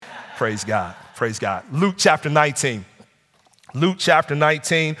Praise God. Praise God. Luke chapter 19. Luke chapter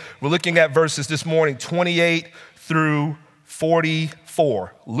 19. We're looking at verses this morning 28 through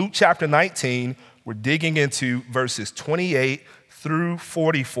 44. Luke chapter 19. We're digging into verses 28 through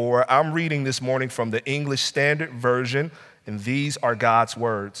 44. I'm reading this morning from the English Standard Version, and these are God's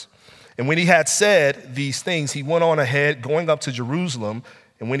words. And when he had said these things, he went on ahead, going up to Jerusalem.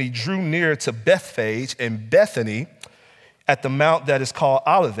 And when he drew near to Bethphage and Bethany at the mount that is called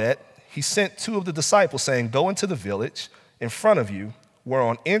Olivet, he sent two of the disciples, saying, "Go into the village in front of you, where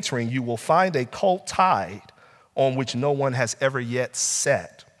on entering you will find a colt tied, on which no one has ever yet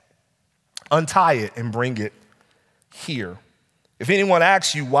sat. Untie it and bring it here. If anyone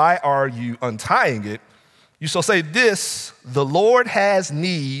asks you, 'Why are you untying it?' you shall say this, 'The Lord has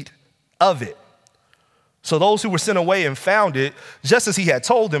need of it.'" So those who were sent away and found it, just as he had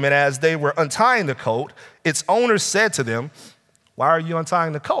told them, and as they were untying the colt, its owner said to them, "Why are you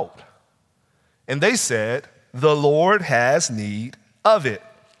untying the colt?" And they said, "The Lord has need of it."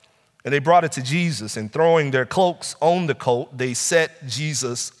 And they brought it to Jesus, and throwing their cloaks on the colt, they set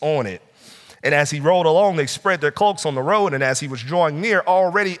Jesus on it. And as he rode along, they spread their cloaks on the road, and as he was drawing near,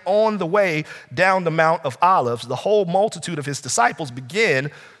 already on the way down the Mount of Olives, the whole multitude of his disciples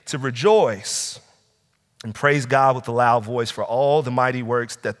began to rejoice and praise God with a loud voice for all the mighty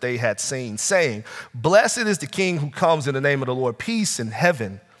works that they had seen, saying, "Blessed is the King who comes in the name of the Lord, peace in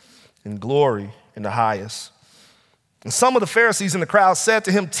heaven and glory in the highest." And some of the Pharisees in the crowd said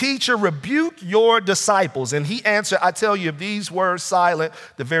to him, "Teacher, rebuke your disciples." And he answered, "I tell you, if these were silent,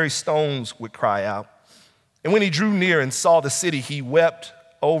 the very stones would cry out." And when he drew near and saw the city, he wept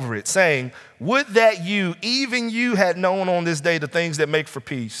over it, saying, "Would that you, even you, had known on this day the things that make for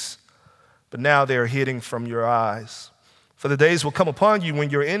peace. But now they are hidden from your eyes. For the days will come upon you when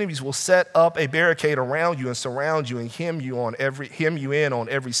your enemies will set up a barricade around you and surround you and hem you in on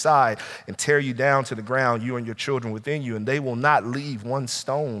every side and tear you down to the ground, you and your children within you, and they will not leave one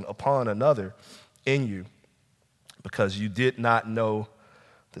stone upon another in you, because you did not know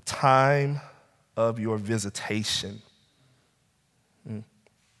the time of your visitation."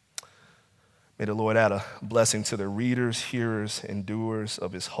 May the Lord add a blessing to the readers, hearers, and doers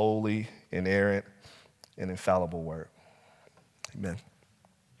of his holy, inerrant, and infallible word. Amen.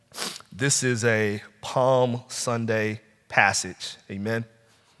 This is a Palm Sunday passage. Amen.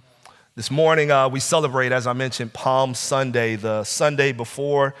 This morning we celebrate, as I mentioned, Palm Sunday, the Sunday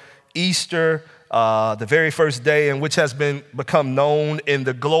before Easter, the very first day in which has become known in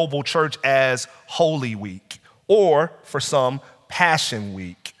the global church as Holy Week, or for some, Passion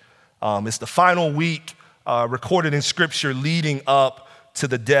Week. It's the final week recorded in Scripture leading up to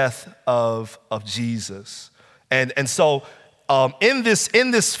the death of Jesus. And so in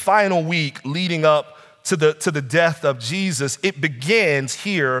this final week leading up to the death of Jesus, it begins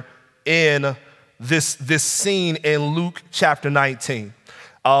here in this scene in Luke chapter 19.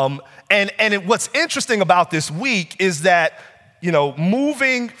 What's interesting about this week is that,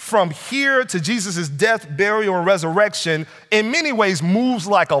 moving from here to Jesus' death, burial, and resurrection in many ways moves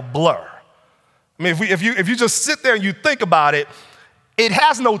like a blur. I mean, if you just sit there and you think about it, it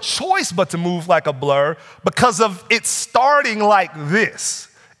has no choice but to move like a blur because of it starting like this.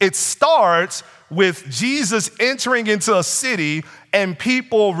 It starts with Jesus entering into a city and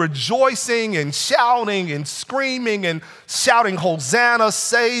people rejoicing and shouting and screaming and shouting, "Hosanna,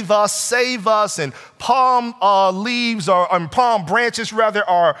 save us," and palm branches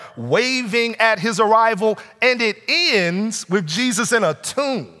are waving at his arrival, and it ends with Jesus in a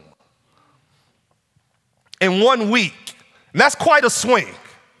tomb in 1 week. And that's quite a swing.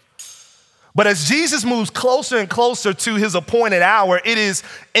 But as Jesus moves closer and closer to his appointed hour, it is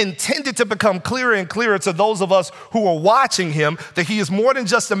intended to become clearer and clearer to those of us who are watching him that he is more than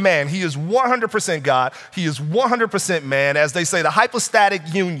just a man. He is 100% God. He is 100% man, as they say, the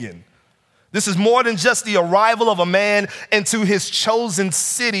hypostatic union. This is more than just the arrival of a man into his chosen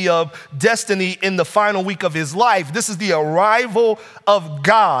city of destiny in the final week of his life. This is the arrival of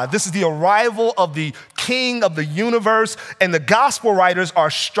God. This is the arrival of the King of the universe, and the gospel writers are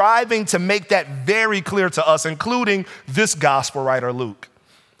striving to make that very clear to us, including this gospel writer, Luke.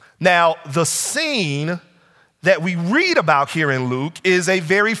 Now, the scene that we read about here in Luke is a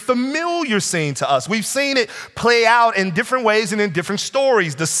very familiar scene to us. We've seen it play out in different ways and in different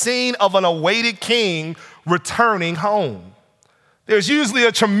stories. The scene of an awaited king returning home. There's usually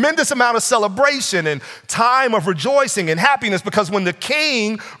a tremendous amount of celebration and time of rejoicing and happiness because when the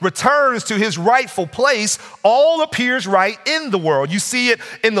king returns to his rightful place, all appears right in the world. You see it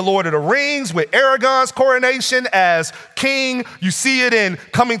in The Lord of the Rings with Aragorn's coronation as king. You see it in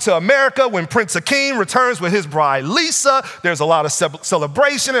Coming to America when Prince Akeem returns with his bride Lisa. There's a lot of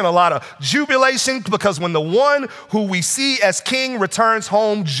celebration and a lot of jubilation because when the one who we see as king returns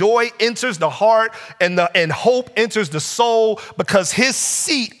home, joy enters the heart and hope enters the soul because his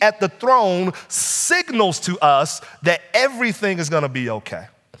seat at the throne signals to us that everything is going to be okay.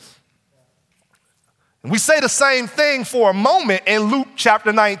 And we say the same thing for a moment in Luke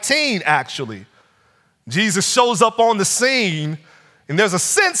chapter 19, actually. Jesus shows up on the scene, and there's a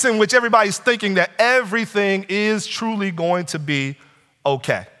sense in which everybody's thinking that everything is truly going to be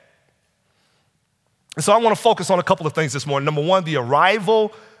okay. And so I want to focus on a couple of things this morning. Number one, the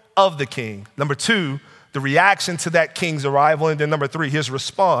arrival of the king. Number two, the reaction to that king's arrival. And then number three, his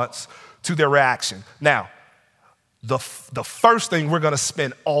response to their reaction. Now, the first thing we're going to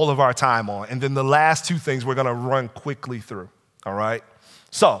spend all of our time on, and then the last two things we're going to run quickly through, all right?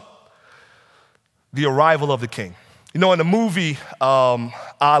 So, the arrival of the king. You know, in the movie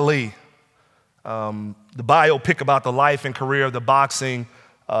Ali, the biopic about the life and career of the boxing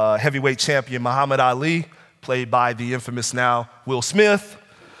heavyweight champion Muhammad Ali, played by the infamous now Will Smith.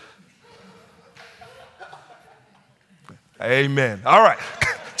 Amen. All right.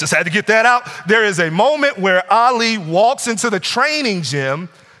 Just had to get that out. There is a moment where Ali walks into the training gym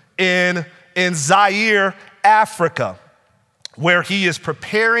in Zaire, Africa, where he is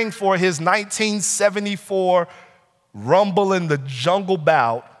preparing for his 1974 Rumble in the Jungle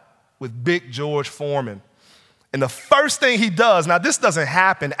bout with Big George Foreman. And the first thing he does, now this doesn't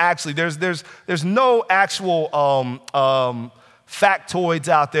happen actually, there's no actual factoids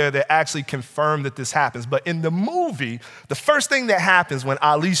out there that actually confirm that this happens. But in the movie, the first thing that happens when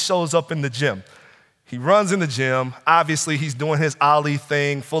Ali shows up in the gym, he runs in the gym. Obviously, he's doing his Ali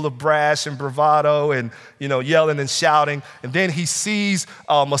thing, full of brash and bravado and, yelling and shouting. And then he sees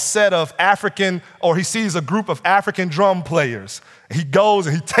he sees a group of African drum players. He goes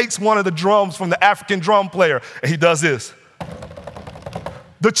and he takes one of the drums from the African drum player and he does this.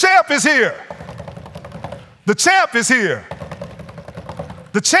 The champ is here. The champ is here.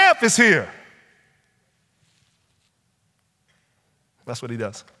 The champ is here. That's what he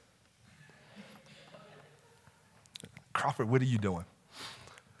does. Crawford, what are you doing?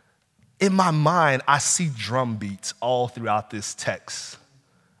 In my mind, I see drum beats all throughout this text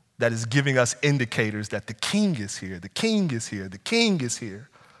that is giving us indicators that the king is here, the king is here, the king is here.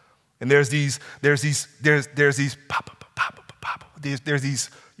 And there's these pop, pop, pop, pop. There's these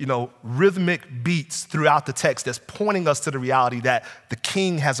rhythmic beats throughout the text that's pointing us to the reality that the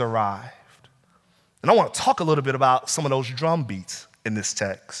king has arrived. And I want to talk a little bit about some of those drum beats in this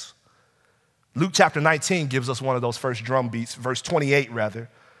text. Luke chapter 19 gives us one of those first drum beats, verse 28 rather.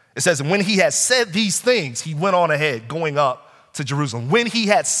 It says, and when he had said these things, he went on ahead, going up to Jerusalem. When he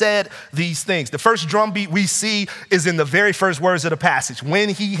had said these things, the first drum beat we see is in the very first words of the passage. When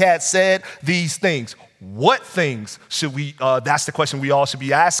he had said these things. What things should we, that's the question we all should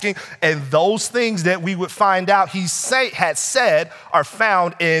be asking. And those things that we would find out he had said are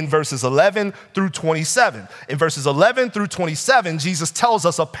found in verses 11 through 27. In verses 11 through 27, Jesus tells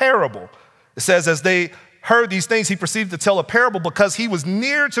us a parable. It says, as they heard these things, he proceeded to tell a parable because he was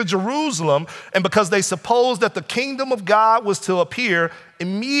near to Jerusalem and because they supposed that the kingdom of God was to appear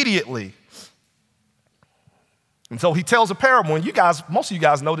immediately. And so he tells a parable, and most of you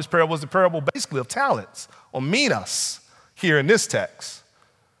guys know this parable is the parable basically of talents, or minas, here in this text.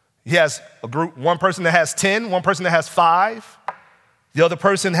 He has a group, one person that has 10, one person that has 5, the other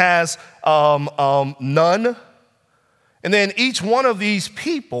person has none. And then each one of these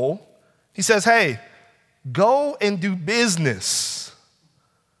people, he says, hey, go and do business.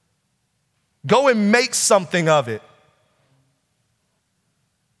 Go and make something of it.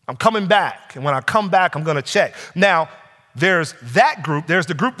 I'm coming back, and when I come back, I'm going to check. Now, there's that group. There's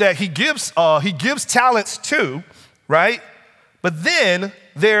the group that he gives talents to, right? But then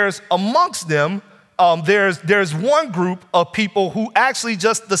there's amongst them, there's one group of people who actually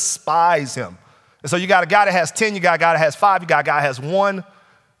just despise him. And so you got a guy that has 10, you got a guy that has 5, you got a guy that has 1,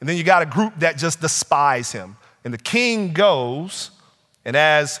 and then you got a group that just despise him. And the king goes, and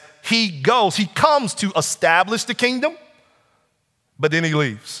as he goes, he comes to establish the kingdom, but then he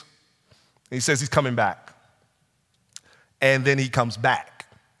leaves. And he says he's coming back. And then he comes back.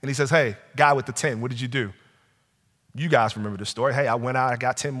 And he says, hey, guy with the 10, what did you do? You guys remember the story. Hey, I went out, I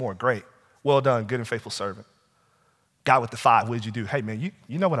got 10 more. Great. Well done, good and faithful servant. Guy with the 5, what did you do? Hey, man,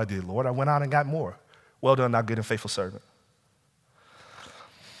 you know what I did, Lord. I went out and got more. Well done, thou good and faithful servant.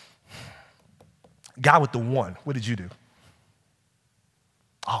 Guy with the 1, what did you do?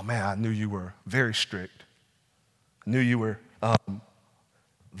 Oh, man, I knew you were very strict. I knew you were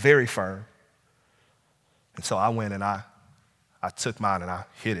very firm. And so I went and I I took mine and I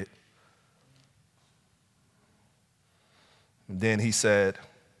hid it. And then he said,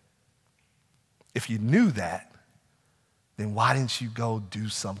 if you knew that, then why didn't you go do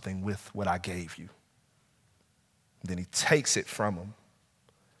something with what I gave you? And then he takes it from him.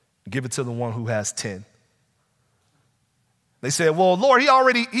 Give it to the one who has 10. They said, well, Lord, he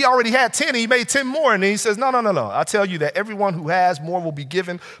already had 10 and he made 10 more. And then he says, no. I tell you that everyone who has more will be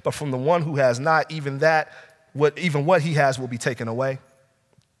given, but from the one who has not, even what he has will be taken away.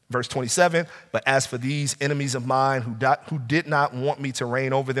 Verse 27, but as for these enemies of mine who did not want me to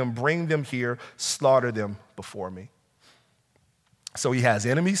reign over them, bring them here, slaughter them before me. So he has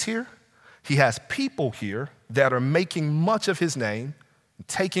enemies here. He has people here that are making much of his name,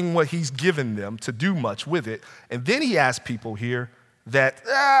 taking what he's given them to do much with it. And then he has people here that,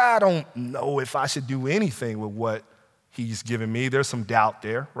 I don't know if I should do anything with what he's given me. There's some doubt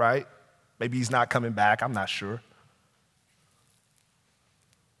there, right? Maybe he's not coming back. I'm not sure.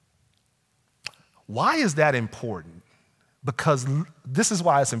 Why is that important? Because this is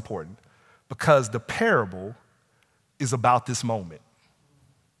why it's important. Because the parable is about this moment.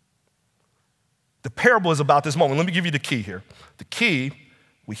 The parable is about this moment. Let me give you the key here. The key,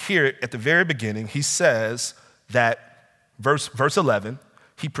 we hear it at the very beginning. He says that, verse 11,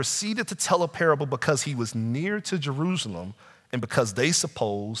 he proceeded to tell a parable because he was near to Jerusalem and because they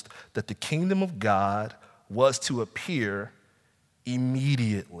supposed that the kingdom of God was to appear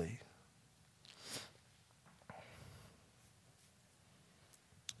immediately.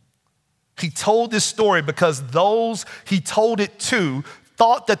 He told this story because those he told it to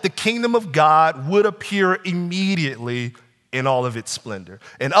thought that the kingdom of God would appear immediately in all of its splendor.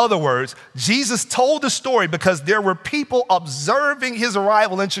 In other words, Jesus told the story because there were people observing his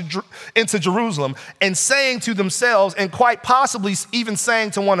arrival into Jerusalem and saying to themselves, and quite possibly even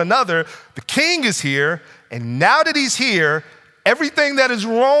saying to one another, the king is here, and now that he's here, everything that is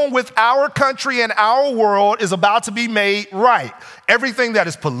wrong with our country and our world is about to be made right. Everything that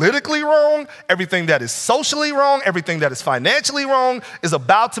is politically wrong, everything that is socially wrong, everything that is financially wrong is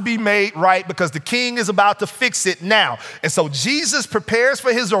about to be made right because the king is about to fix it now. And so Jesus prepares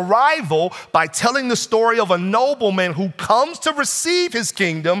for his arrival by telling the story of a nobleman who comes to receive his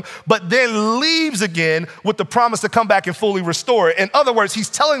kingdom, but then leaves again with the promise to come back and fully restore it. In other words,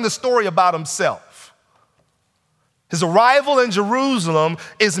 he's telling the story about himself. His arrival in Jerusalem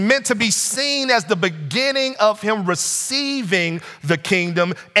is meant to be seen as the beginning of him receiving the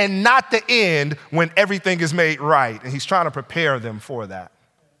kingdom and not the end when everything is made right. And he's trying to prepare them for that.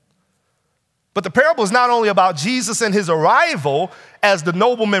 But the parable is not only about Jesus and his arrival as the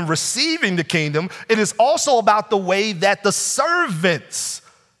nobleman receiving the kingdom, it is also about the way that the servants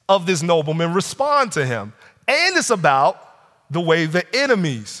of this nobleman respond to him. And it's about the way the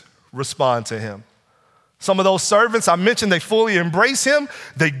enemies respond to him. Some of those servants, I mentioned, they fully embrace him.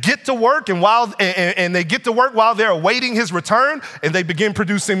 They get to work, and they get to work while they're awaiting his return, and they begin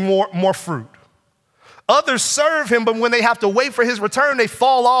producing more fruit. Others serve him, but when they have to wait for his return, they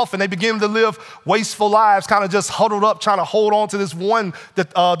fall off and they begin to live wasteful lives, kind of just huddled up, trying to hold on to this one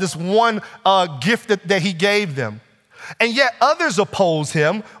gift that he gave them. And yet others oppose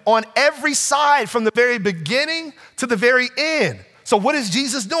him on every side, from the very beginning to the very end. So what is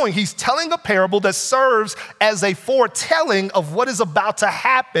Jesus doing? He's telling a parable that serves as a foretelling of what is about to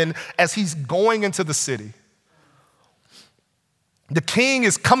happen as he's going into the city. The king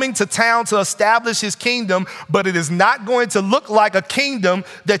is coming to town to establish his kingdom, but it is not going to look like a kingdom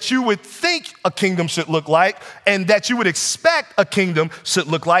that you would think a kingdom should look like and that you would expect a kingdom should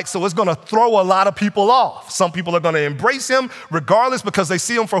look like. So it's going to throw a lot of people off. Some people are going to embrace him regardless because they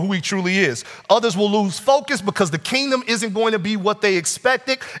see him for who he truly is. Others will lose focus because the kingdom isn't going to be what they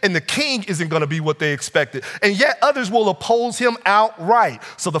expected and the king isn't going to be what they expected. And yet others will oppose him outright.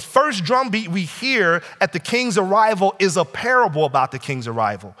 So the first drumbeat we hear at the king's arrival is a parable about the king's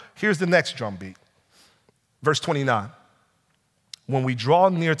arrival. Here's the next drumbeat. Verse 29. When we draw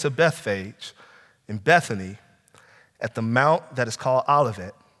near to Bethphage in Bethany at the mount that is called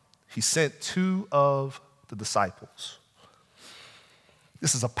Olivet, he sent 2 of the disciples.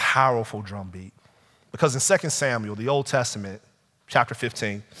 This is a powerful drumbeat because in 2 Samuel, the Old Testament, chapter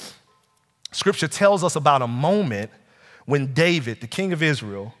 15, scripture tells us about a moment when David, the king of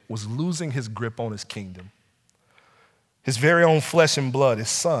Israel, was losing his grip on his kingdom. His very own flesh and blood,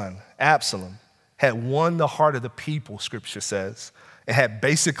 his son, Absalom, had won the heart of the people, scripture says, and had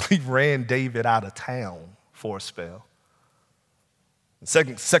basically ran David out of town for a spell. In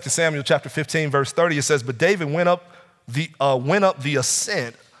 2 Samuel chapter 15, verse 30, it says, but David went up the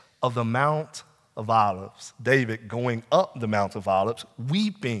ascent of the Mount of Olives. David going up the Mount of Olives,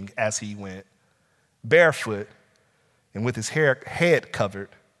 weeping as he went, barefoot and with his head covered.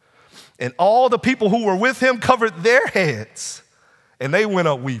 And all the people who were with him covered their heads, and they went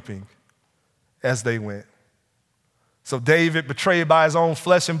up weeping as they went. So David, betrayed by his own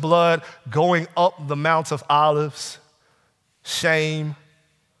flesh and blood, going up the Mount of Olives, shame,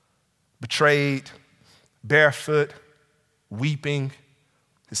 betrayed, barefoot, weeping,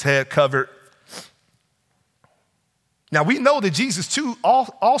 his head covered. Now we know that Jesus too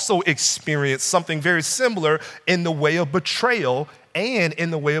also experienced something very similar in the way of betrayal and in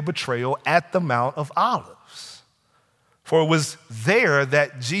the way of betrayal at the Mount of Olives. For it was there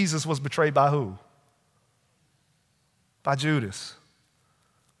that Jesus was betrayed by who? By Judas.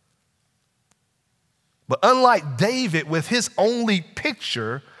 But unlike David, with his only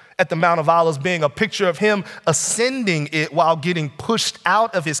picture at the Mount of Olives being a picture of him ascending it while getting pushed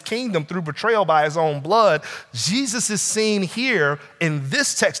out of his kingdom through betrayal by his own blood, Jesus is seen here in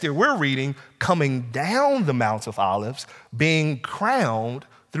this text that we're reading coming down the Mount of Olives, being crowned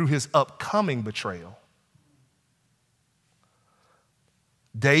through his upcoming betrayal.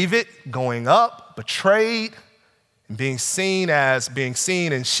 David going up, betrayed, and being seen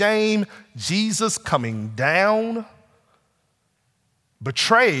in shame. Jesus coming down,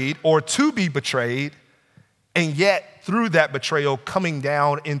 betrayed or to be betrayed, and yet through that betrayal coming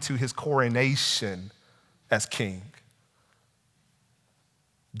down into his coronation as king.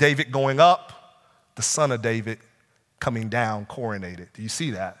 David going up, the son of David coming down coronated. Do you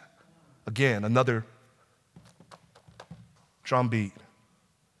see that? Again, another drumbeat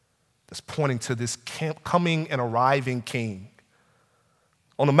that's pointing to this coming and arriving king.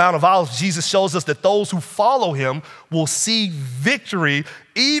 On the Mount of Olives, Jesus shows us that those who follow him will see victory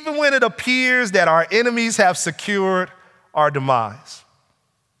even when it appears that our enemies have secured our demise.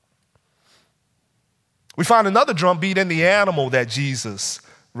 We find another drumbeat in the animal that Jesus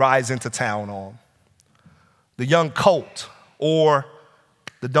rides into town on. The young colt or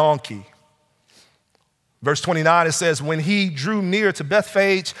the donkey. Verse 29, it says, when he drew near to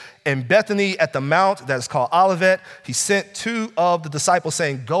Bethphage and Bethany at the mount that is called Olivet, he sent two of the disciples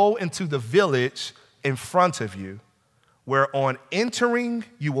saying, go into the village in front of you, where on entering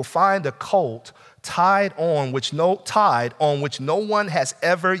you will find a colt tied on which no one has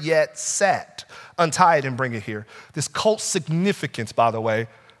ever yet sat. Untie it and bring it here. This colt's significance, by the way,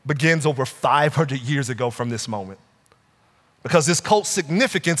 begins over 500 years ago from this moment. Because this colt's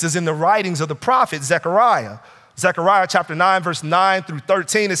significance is in the writings of the prophet Zechariah. Zechariah chapter 9, verse 9 through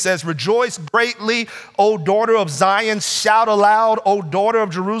 13, it says, rejoice greatly, O daughter of Zion, shout aloud, O daughter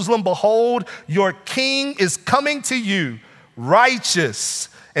of Jerusalem, behold, your king is coming to you, righteous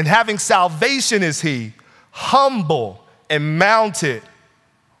and having salvation is he, humble and mounted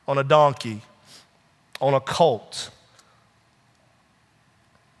on a donkey, on a colt.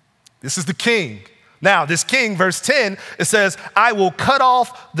 This is the king. Now, this king, verse 10, it says, I will cut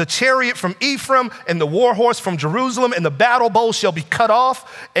off the chariot from Ephraim and the war horse from Jerusalem, and the battle bow shall be cut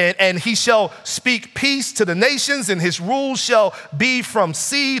off, and he shall speak peace to the nations, and his rule shall be from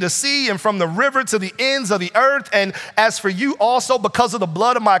sea to sea and from the river to the ends of the earth. And as for you also, because of the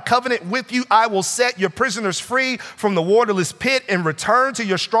blood of my covenant with you, I will set your prisoners free from the waterless pit and return to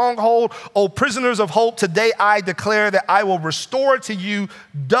your stronghold. O prisoners of hope, today I declare that I will restore to you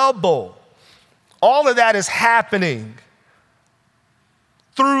double. All of that is happening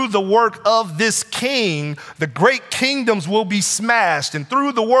through the work of this king. The great kingdoms will be smashed, and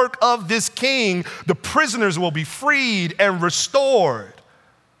through the work of this king, the prisoners will be freed and restored.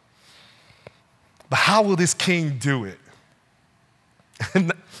 But how will this king do it?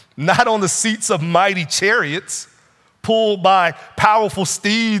 Not on the seats of mighty chariots pulled by powerful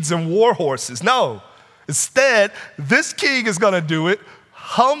steeds and war horses. No, instead, this king is going to do it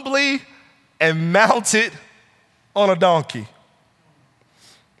humbly and mounted on a donkey.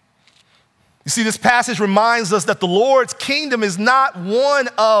 You see, this passage reminds us that the Lord's kingdom is not one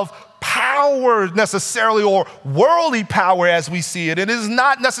of power necessarily, or worldly power as we see it. It is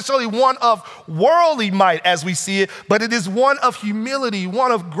not necessarily one of worldly might as we see it, but it is one of humility,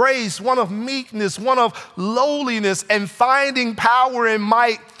 one of grace, one of meekness, one of lowliness, and finding power and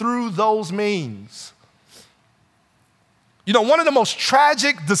might through those means. You know, one of the most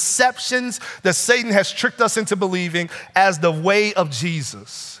tragic deceptions that Satan has tricked us into believing as the way of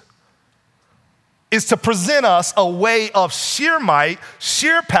Jesus is to present us a way of sheer might,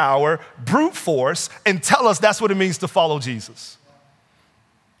 sheer power, brute force, and tell us that's what it means to follow Jesus.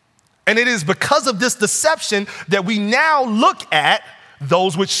 And it is because of this deception that we now look at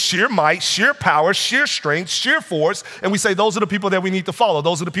those with sheer might, sheer power, sheer strength, sheer force, and we say those are the people that we need to follow.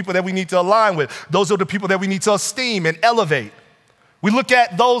 Those are the people that we need to align with. Those are the people that we need to esteem and elevate. We look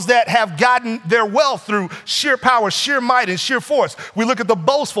at those that have gotten their wealth through sheer power, sheer might, and sheer force. We look at the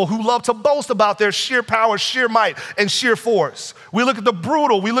boastful who love to boast about their sheer power, sheer might, and sheer force. We look at the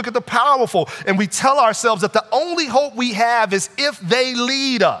brutal, we look at the powerful, and we tell ourselves that the only hope we have is if they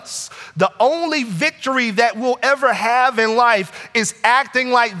lead us. The only victory that we'll ever have in life is acting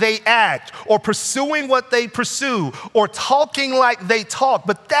like they act, or pursuing what they pursue, or talking like they talk.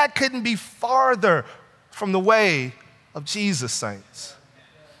 But that couldn't be farther from the way of Jesus, saints.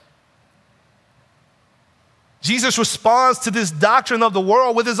 Jesus responds to this doctrine of the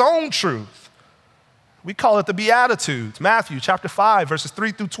world with his own truth. We call it the Beatitudes. Matthew chapter 5, verses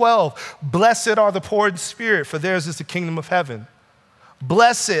 3 through 12. Blessed are the poor in spirit, for theirs is the kingdom of heaven.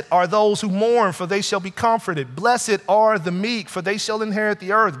 Blessed are those who mourn, for they shall be comforted. Blessed are the meek, for they shall inherit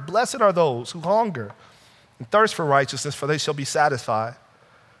the earth. Blessed are those who hunger and thirst for righteousness, for they shall be satisfied.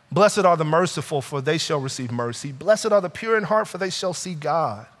 Blessed are the merciful, for they shall receive mercy. Blessed are the pure in heart, for they shall see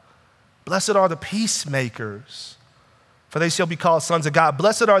God. Blessed are the peacemakers, for they shall be called sons of God.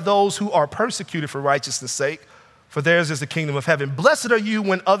 Blessed are those who are persecuted for righteousness' sake, for theirs is the kingdom of heaven. Blessed are you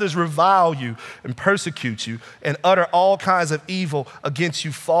when others revile you and persecute you and utter all kinds of evil against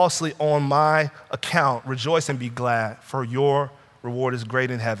you falsely on my account. Rejoice and be glad, for your reward is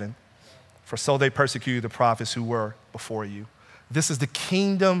great in heaven. For so they persecuted the prophets who were before you. This is the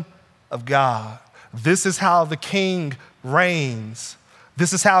kingdom of God. This is how the king reigns.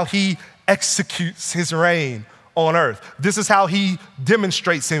 This is how he executes his reign on earth. This is how he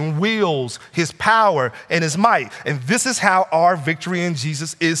demonstrates and wields his power and his might. And this is how our victory in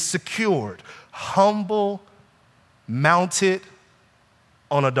Jesus is secured. Humble, mounted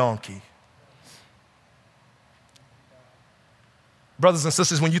on a donkey. Brothers and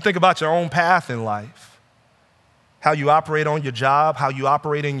sisters, when you think about your own path in life, how you operate on your job, how you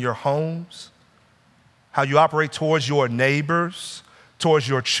operate in your homes, how you operate towards your neighbors, towards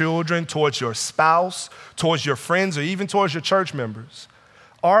your children, towards your spouse, towards your friends, or even towards your church members.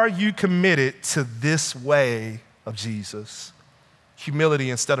 Are you committed to this way of Jesus? Humility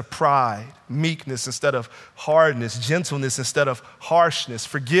instead of pride, meekness instead of hardness, gentleness instead of harshness,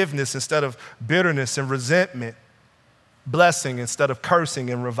 forgiveness instead of bitterness and resentment, blessing instead of cursing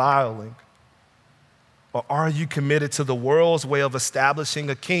and reviling. Or are you committed to the world's way of establishing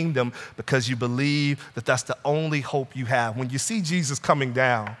a kingdom because you believe that that's the only hope you have? When you see Jesus coming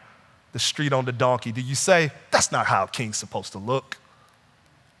down the street on the donkey, do you say, that's not how a king's supposed to look?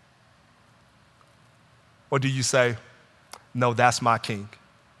 Or do you say, no, that's my king,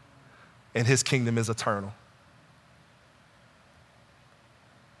 and his kingdom is eternal?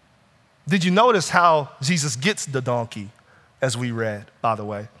 Did you notice how Jesus gets the donkey, as we read, by the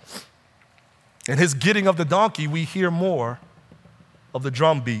way? In his getting of the donkey, we hear more of the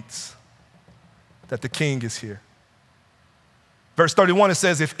drum beats that the king is here. Verse 31, it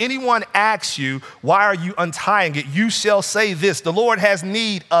says, if anyone asks you, why are you untying it? You shall say this, the Lord has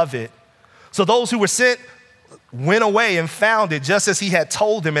need of it. So those who were sent went away and found it just as he had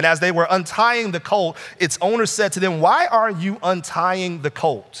told them. And as they were untying the colt, its owner said to them, why are you untying the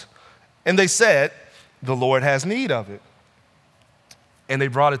colt? And they said, the Lord has need of it. And they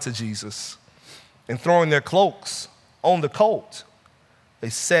brought it to Jesus. And throwing their cloaks on the colt, they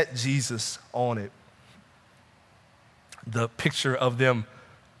set Jesus on it. The picture of them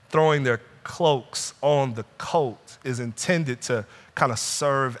throwing their cloaks on the colt is intended to kind of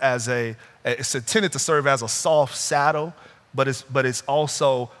serve as it's intended to serve as a soft saddle, but it's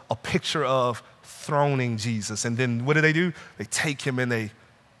also a picture of throning Jesus. And then what do? They take him and they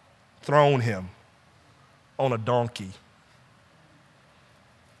throne him on a donkey.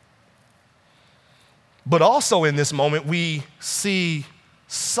 But also in this moment, we see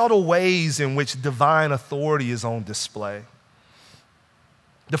subtle ways in which divine authority is on display.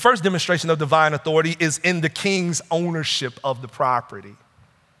 The first demonstration of divine authority is in the king's ownership of the property.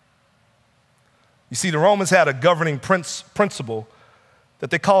 You see, the Romans had a governing principle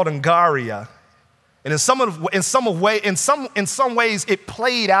that they called Angaria. And in some ways, it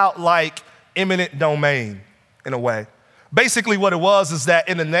played out like eminent domain in a way. Basically what it was is that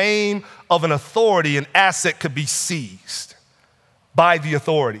in the name of an authority, an asset could be seized by the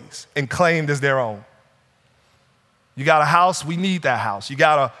authorities and claimed as their own. You got a house, we need that house. You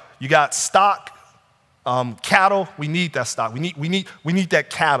got stock, cattle, we need that stock. We need that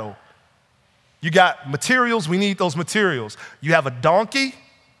cattle. You got materials, we need those materials. You have a donkey,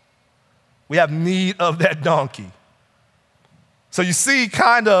 we have need of that donkey. So you see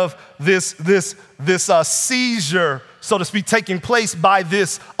kind of this seizure, so to speak, taking place by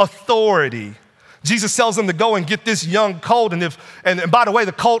this authority. Jesus tells them to go and get this young colt, and by the way,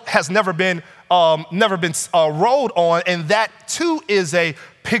 the colt has never been never been rode on, and that too is a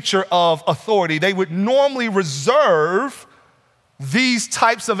picture of authority. They would normally reserve these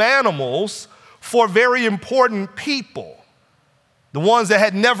types of animals for very important people. The ones that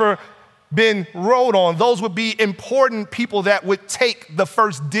had never been rode on, those would be important people that would take the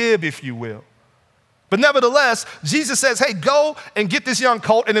first dib, if you will. But nevertheless, Jesus says, hey, go and get this young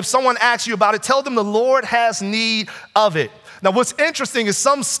colt, and if someone asks you about it, tell them the Lord has need of it. Now, what's interesting is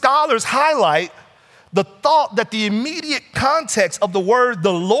some scholars highlight the thought that the immediate context of the word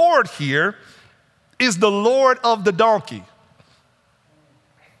the Lord here is the Lord of the donkey.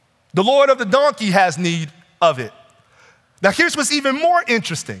 The Lord of the donkey has need of it. Now, here's what's even more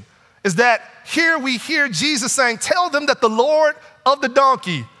interesting, is that here we hear Jesus saying, tell them that the Lord of the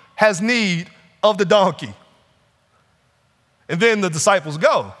donkey has need of the donkey. And then the disciples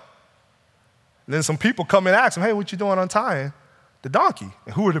go. And then some people come and ask him, hey, what you doing untying the donkey?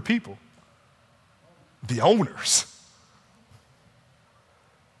 And who are the people? The owners.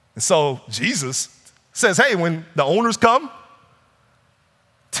 And so Jesus says, hey, when the owners come,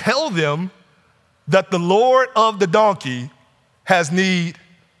 tell them that the Lord of the donkey has need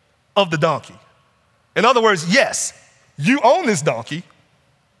of the donkey. In other words, yes, you own this donkey,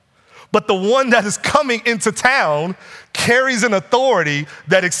 but the one that is coming into town carries an authority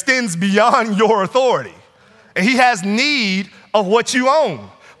that extends beyond your authority. And he has need of what you own,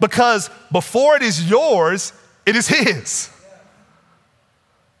 because before it is yours, it is his.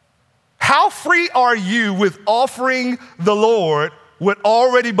 How free are you with offering the Lord what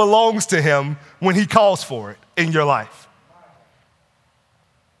already belongs to him when he calls for it in your life?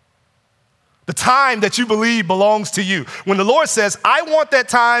 The time that you believe belongs to you. When the Lord says, I want that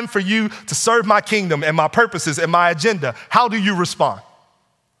time for you to serve my kingdom and my purposes and my agenda, how do you respond?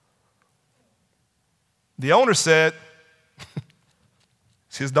 The owner said,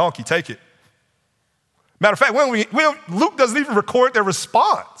 it's his donkey, take it. Matter of fact, Luke doesn't even record their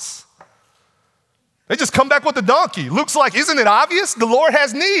response. They just come back with the donkey. Luke's like, isn't it obvious? The Lord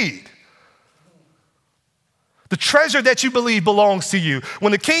has need. The treasure that you believe belongs to you.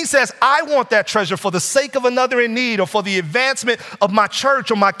 When the king says, I want that treasure for the sake of another in need or for the advancement of my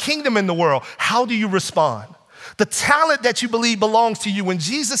church or my kingdom in the world, how do you respond? The talent that you believe belongs to you. When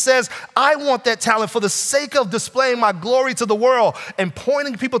Jesus says, I want that talent for the sake of displaying my glory to the world and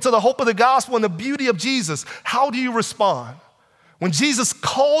pointing people to the hope of the gospel and the beauty of Jesus, how do you respond? When Jesus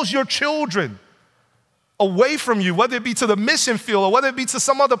calls your children away from you, whether it be to the mission field or whether it be to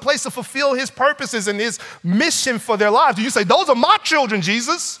some other place to fulfill his purposes and his mission for their lives, do you say, those are my children,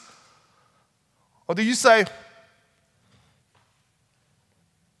 Jesus? Or do you say,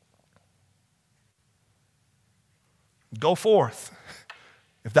 go forth.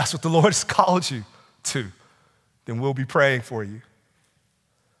 If that's what the Lord has called you to, then we'll be praying for you.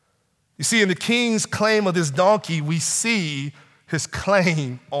 You see, in the king's claim of this donkey, we see his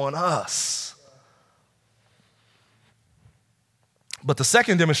claim on us. But the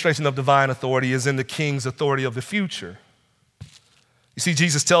second demonstration of divine authority is in the king's authority of the future. You see,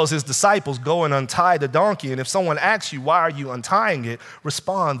 Jesus tells his disciples, go and untie the donkey, and if someone asks you, why are you untying it?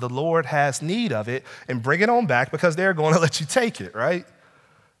 Respond, the Lord has need of it, and bring it on back because they're going to let you take it, right?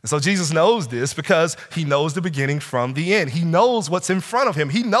 And so Jesus knows this because he knows the beginning from the end. He knows what's in front of him.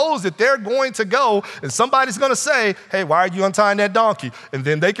 He knows that they're going to go and somebody's going to say, hey, why are you untying that donkey? And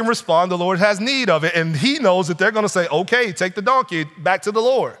then they can respond, the Lord has need of it. And he knows that they're going to say, okay, take the donkey back to the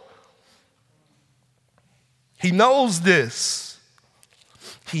Lord. He knows this.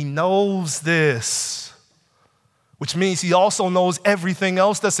 He knows this, which means he also knows everything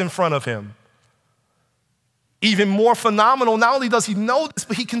else that's in front of him. Even more phenomenal, not only does he know this,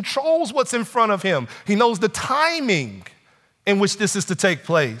 but he controls what's in front of him. He knows the timing in which this is to take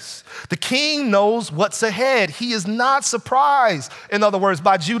place. The king knows what's ahead. He is not surprised, in other words,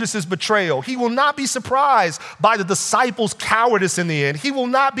 by Judas's betrayal. He will not be surprised by the disciples' cowardice in the end. He will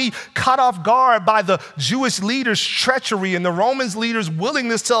not be caught off guard by the Jewish leaders' treachery and the Romans' leaders'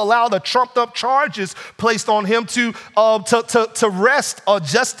 willingness to allow the trumped up charges placed on him to rest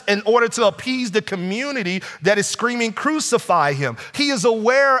just in order to appease the community that is screaming, crucify him. He is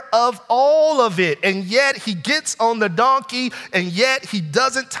aware of all of it, and yet he gets on the donkey, and yet he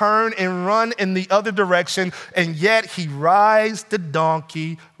doesn't turn and run in the other direction, and yet he rides the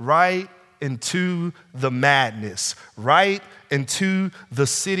donkey right into the madness, right into the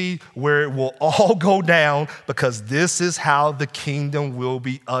city where it will all go down, because this is how the kingdom will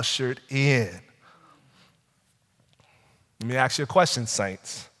be ushered in. Let me ask you a question,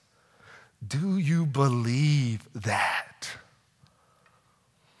 saints. Do you believe that?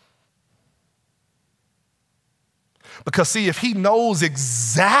 Because see, if he knows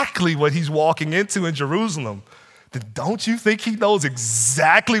exactly what he's walking into in Jerusalem, then don't you think he knows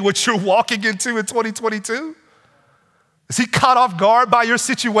exactly what you're walking into in 2022? Is he caught off guard by your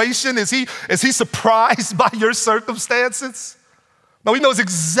situation? Is he surprised by your circumstances? No, he knows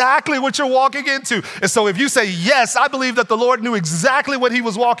exactly what you're walking into. And so if you say, yes, I believe that the Lord knew exactly what he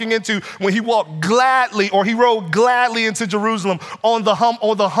was walking into when he walked gladly or he rode gladly into Jerusalem on the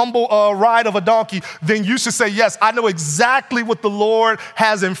humble ride of a donkey, then you should say, yes, I know exactly what the Lord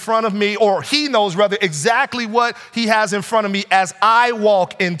has in front of me, or he knows rather exactly what he has in front of me as I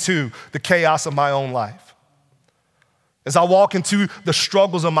walk into the chaos of my own life. As I walk into the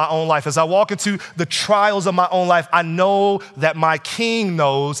struggles of my own life, as I walk into the trials of my own life, I know that my King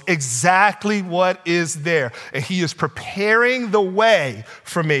knows exactly what is there. And he is preparing the way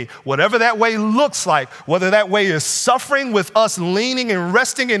for me. Whatever that way looks like, whether that way is suffering with us leaning and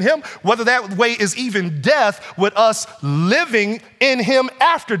resting in him, whether that way is even death with us living in him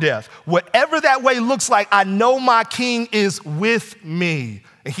after death. Whatever that way looks like, I know my King is with me.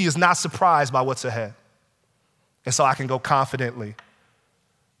 And he is not surprised by what's ahead. And so I can go confidently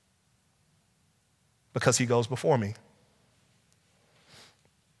because he goes before me.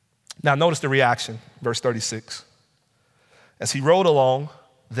 Now notice the reaction, verse 36. As he rode along,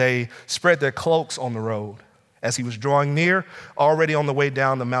 they spread their cloaks on the road. As he was drawing near, already on the way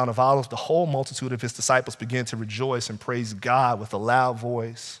down the Mount of Olives, the whole multitude of his disciples began to rejoice and praise God with a loud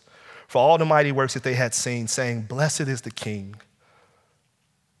voice for all the mighty works that they had seen, saying, "Blessed is the King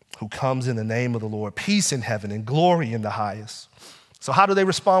who comes in the name of the Lord, peace in heaven and glory in the highest." So how do they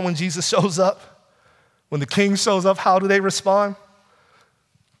respond when Jesus shows up? When the King shows up, how do they respond?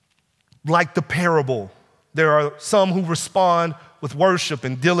 Like the parable, there are some who respond with worship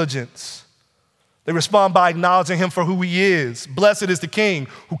and diligence. They respond by acknowledging him for who he is. Blessed is the King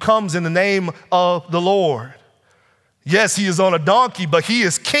who comes in the name of the Lord. Yes, he is on a donkey, but he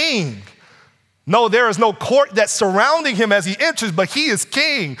is King. No, there is no court that's surrounding him as he enters, but he is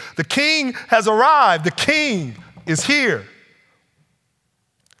King. The King has arrived. The King is here.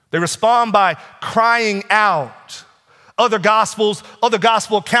 They respond by crying out. Other gospel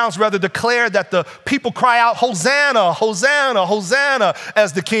accounts rather declare that the people cry out, "Hosanna, Hosanna, Hosanna,"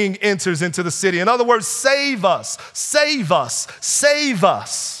 as the King enters into the city. In other words, save us, save us, save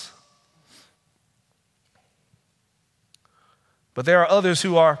us. But there are others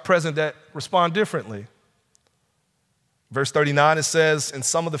who are present that respond differently. Verse 39, it says, "And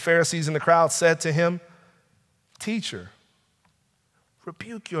some of the Pharisees in the crowd said to him, 'Teacher,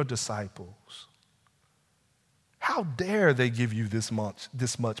 rebuke your disciples. How dare they give you this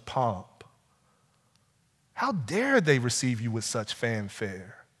much pomp? How dare they receive you with such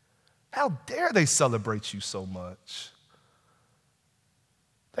fanfare? How dare they celebrate you so much?'"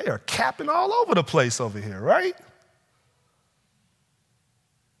 They are capping all over the place over here, right?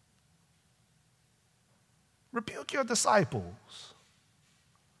 Rebuke your disciples.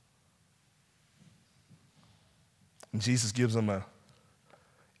 And Jesus gives them an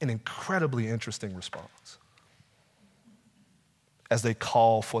incredibly interesting response as they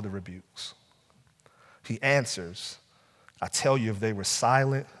call for the rebukes. He answers, "I tell you, if they were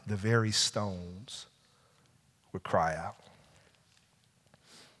silent, the very stones would cry out."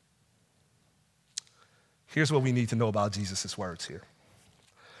 Here's what we need to know about Jesus' words here.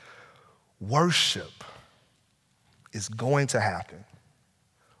 Worship is going to happen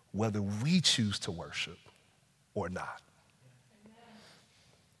whether we choose to worship or not.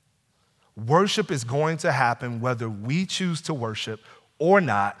 Worship is going to happen whether we choose to worship or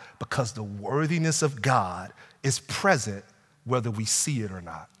not, because the worthiness of God is present whether we see it or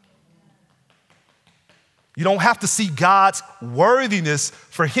not. You don't have to see God's worthiness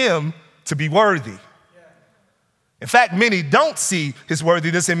for him to be worthy. In fact, many don't see his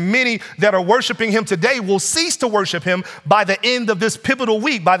worthiness, and many that are worshiping him today will cease to worship him by the end of this pivotal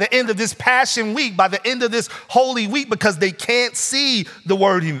week, by the end of this Passion Week, by the end of this Holy Week, because they can't see the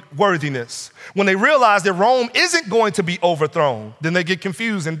worthiness. When they realize that Rome isn't going to be overthrown, then they get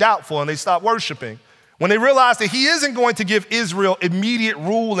confused and doubtful and they stop worshiping. When they realize that he isn't going to give Israel immediate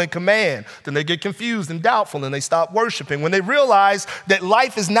rule and command, then they get confused and doubtful and they stop worshiping. When they realize that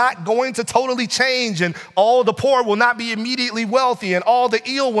life is not going to totally change and all the poor will not be immediately wealthy and all the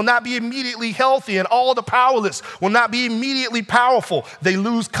ill will not be immediately healthy and all the powerless will not be immediately powerful, they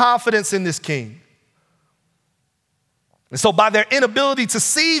lose confidence in this king. And so by their inability to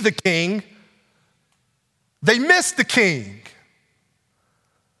see the king, they miss the king.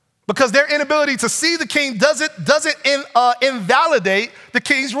 Because their inability to see the king doesn't invalidate the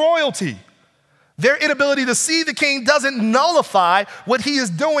king's royalty. Their inability to see the king doesn't nullify what he is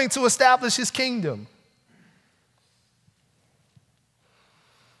doing to establish his kingdom.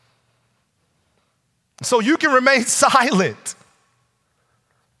 So you can remain silent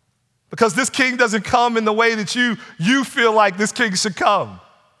because this king doesn't come in the way that you feel like this king should come.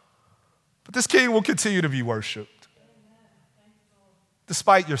 But this king will continue to be worshiped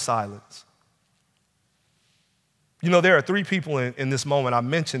despite your silence. You know, there are three people in this moment. I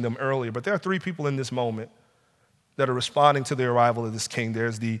mentioned them earlier, but there are three people in this moment that are responding to the arrival of this king.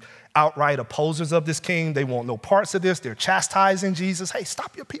 There's the outright opposers of this king. They want no parts of this. They're chastising Jesus. Hey,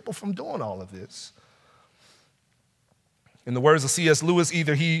 stop your people from doing all of this. In the words of C.S. Lewis,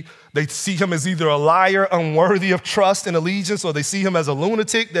 they see him as either a liar unworthy of trust and allegiance, or they see him as a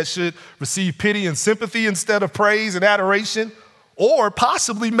lunatic that should receive pity and sympathy instead of praise and adoration. Or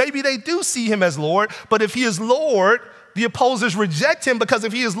possibly, maybe they do see him as Lord, but if he is Lord, the opposers reject him because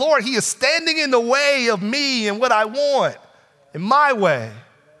if he is Lord, he is standing in the way of me and what I want, in my way.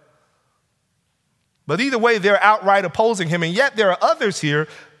 But either way, they're outright opposing him, and yet there are others here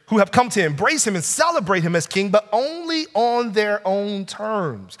who have come to embrace him and celebrate him as king, but only on their own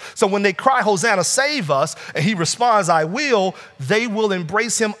terms. So when they cry, Hosanna, save us, and he responds, I will, they will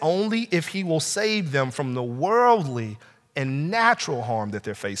embrace him only if he will save them from the worldly and natural harm that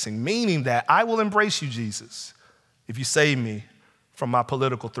they're facing, meaning that I will embrace you, Jesus, if you save me from my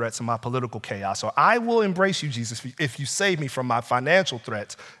political threats and my political chaos. Or I will embrace you, Jesus, if you save me from my financial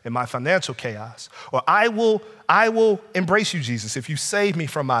threats and my financial chaos. Or I will embrace you, Jesus, if you save me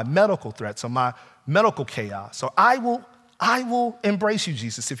from my medical threats or my medical chaos. Or I will embrace you,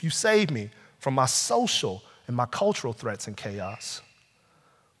 Jesus, if you save me from my social and my cultural threats and chaos.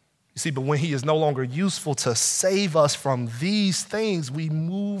 You see, but when he is no longer useful to save us from these things, we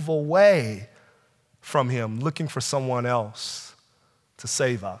move away from him, looking for someone else to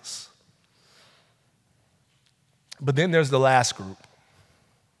save us. But then there's the last group.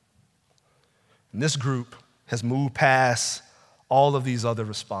 And this group has moved past all of these other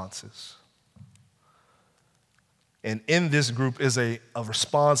responses. And in this group is a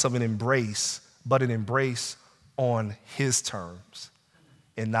response of an embrace, but an embrace on his terms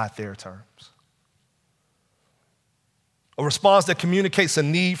and not their terms. A response that communicates a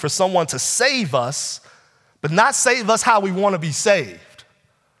need for someone to save us, but not save us how we want to be saved,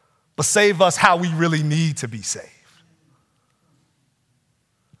 but save us how we really need to be saved.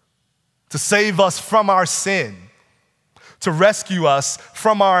 To save us from our sin, to rescue us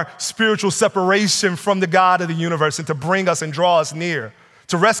from our spiritual separation from the God of the universe, and to bring us and draw us near,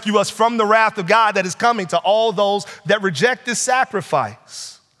 to rescue us from the wrath of God that is coming to all those that reject this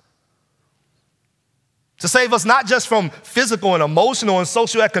sacrifice. To save us not just from physical and emotional and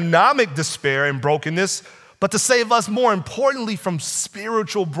socioeconomic despair and brokenness, but to save us more importantly from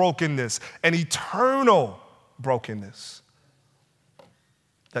spiritual brokenness and eternal brokenness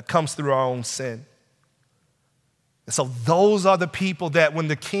that comes through our own sin. And so those are the people that when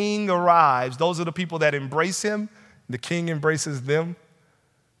the king arrives, those are the people that embrace him, the king embraces them,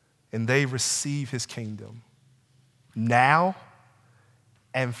 and they receive his kingdom now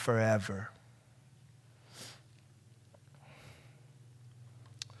and forever.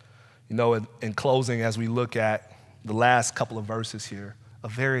 You know, in closing, as we look at the last couple of verses here, a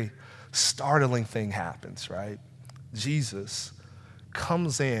very startling thing happens, right? Jesus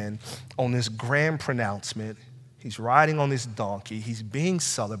comes in on this grand pronouncement. He's riding on this donkey. He's being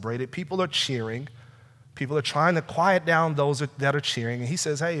celebrated. People are cheering. People are trying to quiet down those that are cheering. And he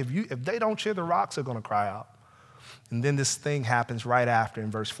says, hey, if they don't cheer, the rocks are going to cry out. And then this thing happens right after in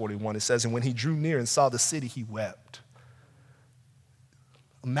verse 41. It says, and when he drew near and saw the city, he wept.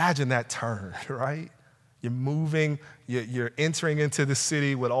 Imagine that turn, right? You're moving, you're entering into the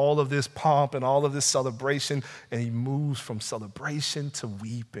city with all of this pomp and all of this celebration, and he moves from celebration to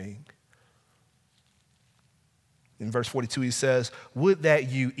weeping. In verse 42, he says, would that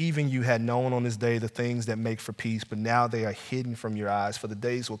you, even you, had known on this day the things that make for peace, but now they are hidden from your eyes. For the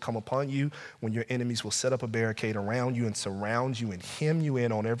days will come upon you when your enemies will set up a barricade around you and surround you and hem you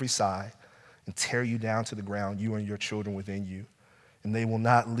in on every side and tear you down to the ground, you and your children within you. And they will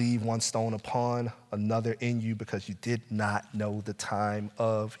not leave one stone upon another in you because you did not know the time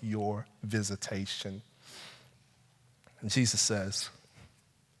of your visitation. And Jesus says,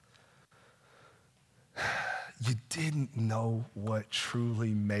 you didn't know what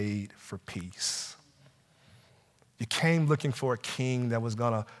truly made for peace. You came looking for a king that was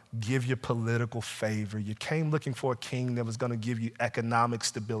going to give you political favor. You came looking for a king that was going to give you economic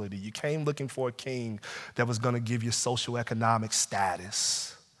stability. You came looking for a king that was going to give you socioeconomic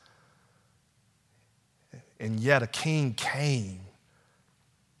status. And yet a king came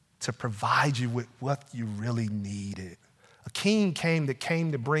to provide you with what you really needed. A king came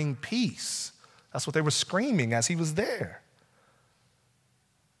to bring peace. That's what they were screaming as he was there.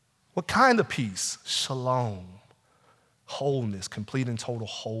 What kind of peace? Shalom. Wholeness, complete and total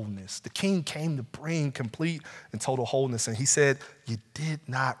wholeness. The king came to bring complete and total wholeness, and he said, you did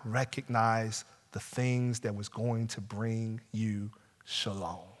not recognize the things that was going to bring you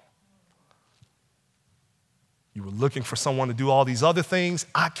shalom. You were looking for someone to do all these other things.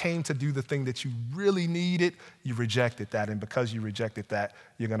 I came to do the thing that you really needed. You rejected that, and because you rejected that,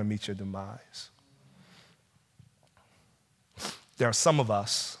 you're going to meet your demise. There are some of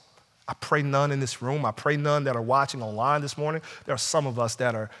us, I pray none in this room, I pray none that are watching online this morning. There are some of us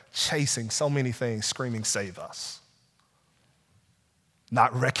that are chasing so many things, screaming, save us.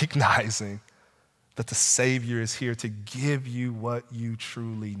 Not recognizing that the Savior is here to give you what you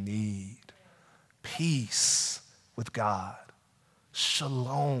truly need. Peace with God,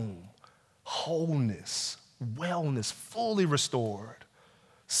 shalom, wholeness, wellness, fully restored,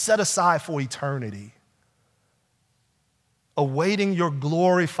 set aside for eternity, awaiting your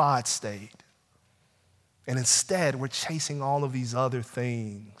glorified state. And instead, we're chasing all of these other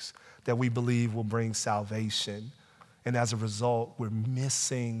things that we believe will bring salvation. And as a result, we're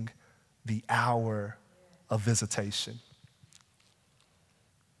missing the hour of visitation.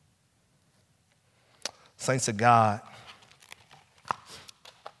 Saints of God,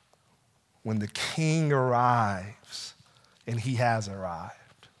 when the King arrives, and he has arrived,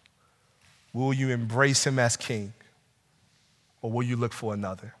 will you embrace him as King? Or will you look for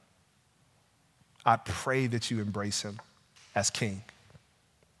another? I pray that you embrace him as King.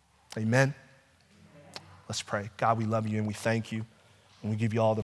 Amen? Let's pray. God, we love you and we thank you, and we give you all the